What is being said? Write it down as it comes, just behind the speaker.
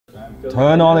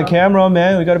Turn on the camera,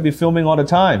 man. We got to be filming all the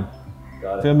time.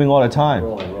 Filming all the time.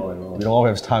 Rolling. We don't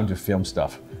always have time to film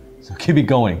stuff. So keep it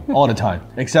going all the time,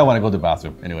 except when I go to the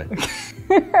bathroom. Anyway.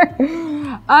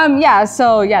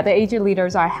 The AG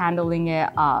leaders are handling it,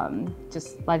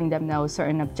 just letting them know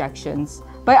certain objections.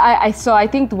 But I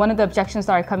think one of the objections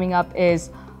that are coming up is,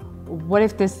 what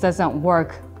if this doesn't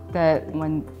work? That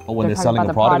when they're selling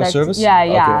a product or service?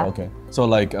 Yeah. Okay. So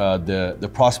like the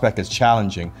prospect is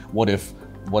challenging. What if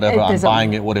whatever I'm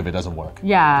buying it, what if it doesn't work?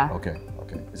 Yeah. Okay.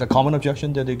 Is that a common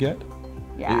objection that they get?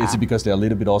 Yeah. Is it because they're a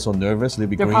little bit also nervous, a little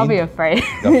bit They're green? probably afraid,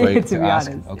 They're afraid to be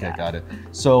ask. honest. Okay, yeah. got it.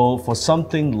 So for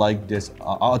something like this,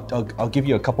 I'll give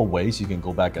you a couple ways you can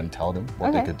go back and tell them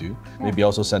what they could do. Yeah. Maybe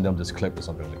also send them this clip or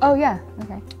something like that. Oh yeah,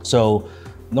 okay. So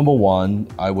number one,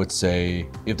 I would say,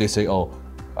 if they say, oh,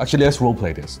 actually let's role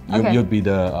play this. You'll be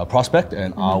the prospect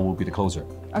and I will be the closer.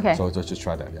 Okay. So let's just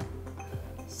try that, yeah.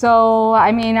 So,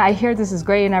 I mean, I hear this is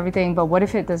great and everything, but what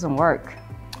if it doesn't work?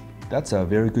 That's a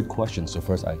very good question. So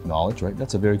first I acknowledge, right?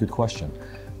 That's a very good question.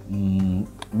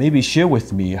 Maybe share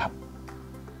with me,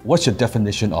 what's your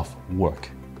definition of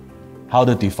work? How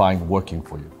to define working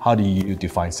for you? How do you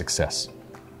define success?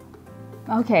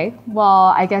 Okay,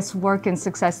 well, I guess work and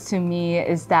success to me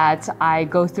is that I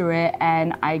go through it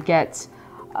and I get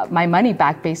my money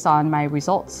back based on my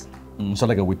results. So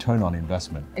like a return on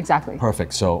investment. Exactly.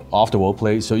 Perfect. So off the role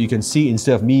play, so you can see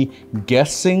instead of me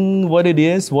guessing what it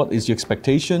is, what is your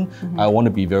expectation, I want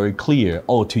to be very clear.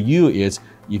 Oh, to you is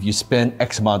if you spend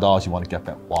X amount of dollars, you want to get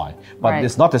that Y. But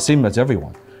it's not the same as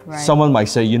everyone. Right. Someone might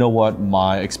say, you know what,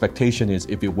 my expectation is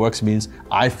if it works means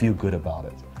I feel good about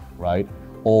it, right?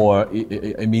 Or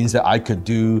it means that I could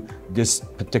do this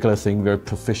particular thing very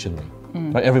proficiently.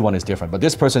 Right? Everyone is different, but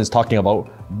this person is talking about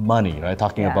money, right?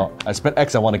 Talking about, I spent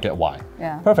X, I want to get Y.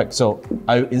 Yeah. Perfect. So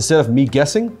instead of me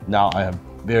guessing, now I am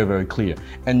very, very clear.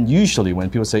 And usually when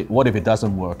people say, what if it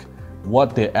doesn't work?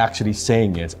 What they're actually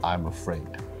saying is, I'm afraid.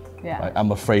 Yeah. Right?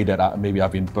 I'm afraid that maybe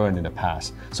I've been burned in the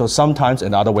past. So sometimes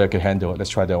another way I could handle it, let's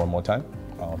try that one more time.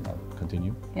 I'll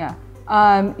continue. Yeah.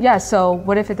 So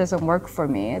what if it doesn't work for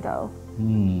me though?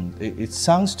 It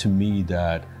sounds to me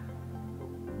that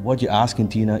what you're asking,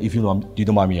 Tina, if you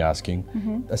don't mind me asking,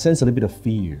 a sense a little bit of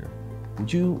fear.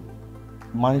 Would you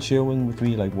mind sharing with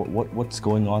me like what's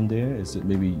going on there? Is it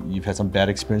maybe you've had some bad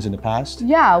experience in the past?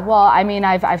 Yeah, well, I mean,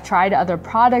 I've tried other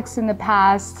products in the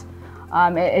past.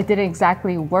 It didn't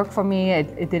exactly work for me.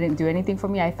 It didn't do anything for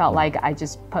me. I felt like I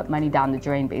just put money down the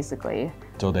drain, basically.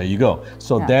 So there you go.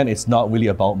 So then it's not really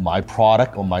about my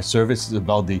product or my service, it's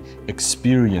about the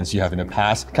experience you have in the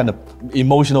past, kind of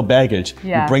emotional baggage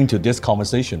you bring to this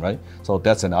conversation, right? So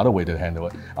that's another way to handle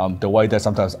it. The way that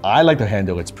sometimes I like to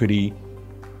handle it's pretty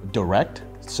direct.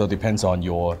 So it depends on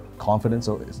your confidence.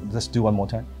 So let's do one more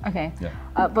time. Okay.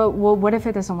 Yeah. But what if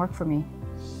it doesn't work for me?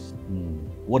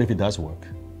 What if it does work?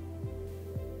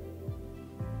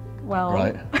 Well,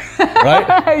 right?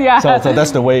 Yeah. So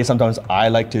that's the way sometimes I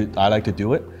like to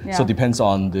do it. Yeah. So it depends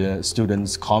on the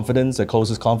student's confidence, the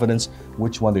closest confidence,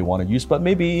 which one they want to use. But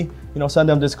maybe send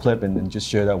them this clip and just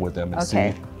share that with them and see.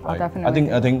 I'll right?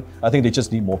 definitely. I think they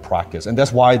just need more practice, and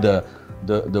that's why the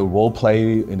role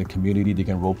play in the community they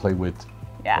can role play with,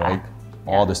 right?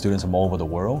 All the students from all over the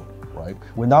world. Right.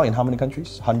 We're now in how many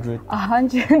countries?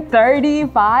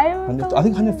 135? I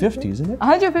think 150, isn't it?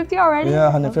 150 already? Yeah,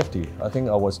 150. I think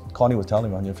Connie was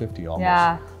telling me 150 almost.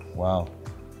 Yeah. Wow.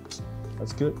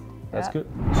 That's good. That's good.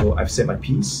 So I've said my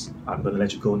piece. I'm going to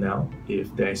let you go now.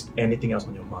 If there's anything else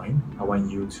on your mind, I want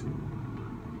you to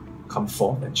come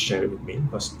forth and share it with me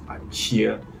because I'm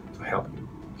here to help you.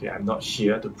 Okay, I'm not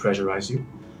here to pressurize you.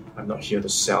 I'm not here to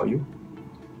sell you.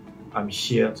 I'm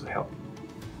here to help you.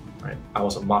 Right? I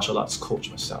was a martial arts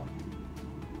coach myself.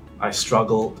 I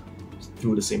struggled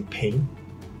through the same pain.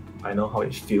 I know how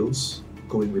it feels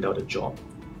going without a job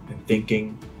and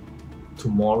thinking,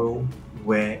 tomorrow,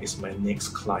 where is my next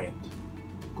client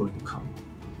going to come?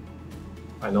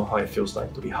 I know how it feels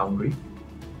like to be hungry,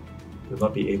 to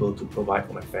not be able to provide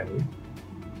for my family.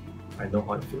 I know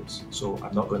how it feels. So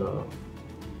I'm not going to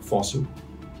force you.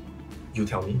 You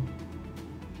tell me,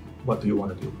 what do you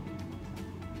want to do?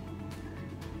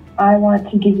 I want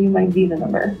to give you my Visa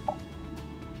number.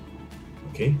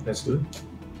 Okay, that's good.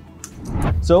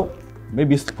 So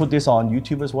maybe put this on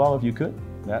YouTube as well if you could.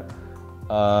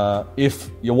 If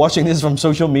you're watching this from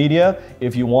social media,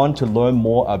 if you want to learn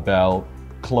more about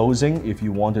closing, if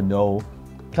you want to know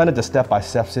kind of the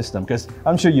step-by-step system, because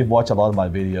I'm sure you've watched a lot of my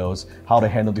videos, how to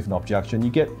handle different objections.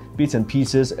 You get bits and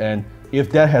pieces, and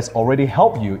if that has already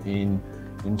helped you in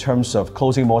terms of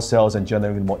closing more sales and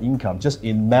generating more income, just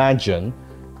imagine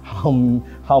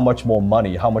how much more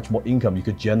money, how much more income you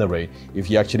could generate if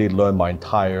you actually learn my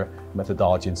entire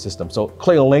methodology and system. So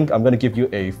click the link. I'm going to give you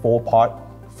a 4-part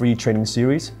free training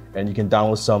series, and you can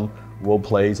download some role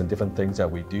plays and different things that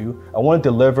we do. I want to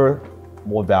deliver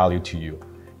more value to you.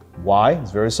 Why?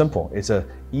 It's very simple. It's an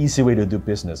easy way to do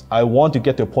business. I want to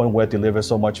get to a point where I deliver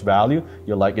so much value,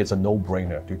 you're like, it's a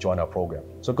no-brainer to join our program.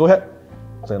 So go ahead,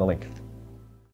 click the link.